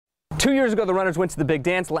2 years ago, the Runners went to the Big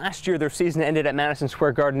Dance. Last year, their season ended at Madison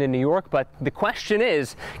Square Garden in New York. But the question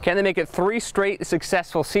is, can they make it 3 straight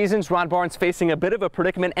successful seasons? Ron Barnes facing a bit of a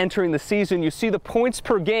predicament entering the season. You see the points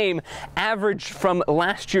per game average from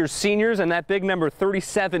last year's seniors, and that big number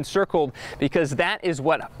 37 circled, because that is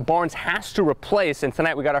what Barnes has to replace. And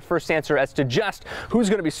tonight, we got our first answer as to just who's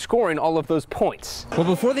going to be scoring all of those points. Well,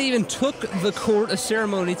 before they even took the court, a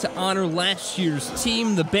ceremony to honor last year's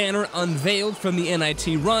team, the banner unveiled from the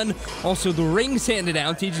NIT run. Also, the rings handed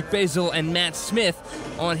out. Dietrich Basil and Matt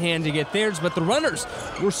Smith on hand to get theirs. But the Runners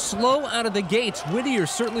were slow out of the gates. Whittier,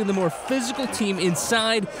 certainly the more physical team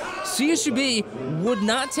inside. CSUB would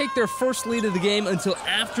not take their first lead of the game until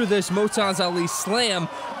after this Motaz Ali slam.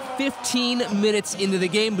 15 minutes into the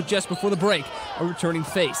game, but just before the break, a returning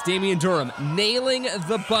face, Damian Durham, nailing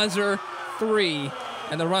the buzzer 3.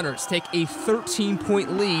 And the Runners take a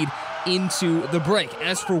 13-point lead into the break.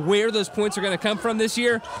 As for where those points are going to come from this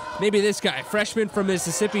year, maybe this guy, freshman from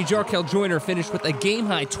Mississippi, Jarkel Joyner, finished with a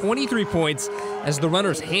game-high 23 points as the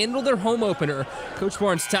Runners handled their home opener. Coach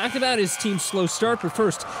Barnes talked about his team's slow start, but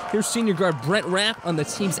first, here's senior guard Brent Rapp on the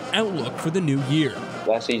team's outlook for the new year.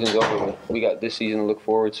 Last season's over. We got this season to look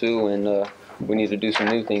forward to, and we need to do some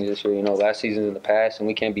new things this year. You know, last season's in the past, and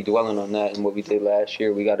we can't be dwelling on that and what we did last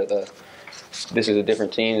year. We got to. This is a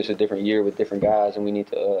different team. This is a different year with different guys, and we need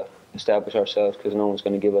to establish ourselves because no one's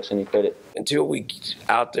going to give us any credit. Until we get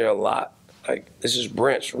out there a lot, like this is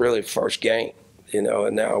Brent's really first game, you know,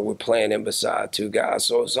 and now we're playing him beside 2 guys.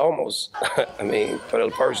 So it's almost, I mean, for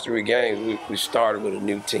the first 3 games, we started with a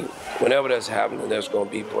new team. Whenever that's happening, there's going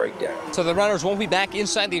to be breakdown. So the Runners won't be back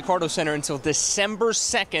inside the Accardo Center until December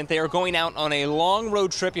 2nd. They are going out on a long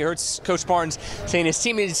road trip. You heard Coach Barnes saying his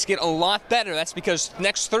team needs to get a lot better. That's because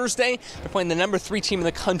next Thursday, they're playing the number 3 team in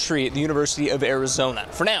the country at the University of Arizona.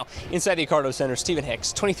 For now, inside the Accardo Center, Stephen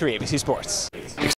Hicks, 23 ABC Sports.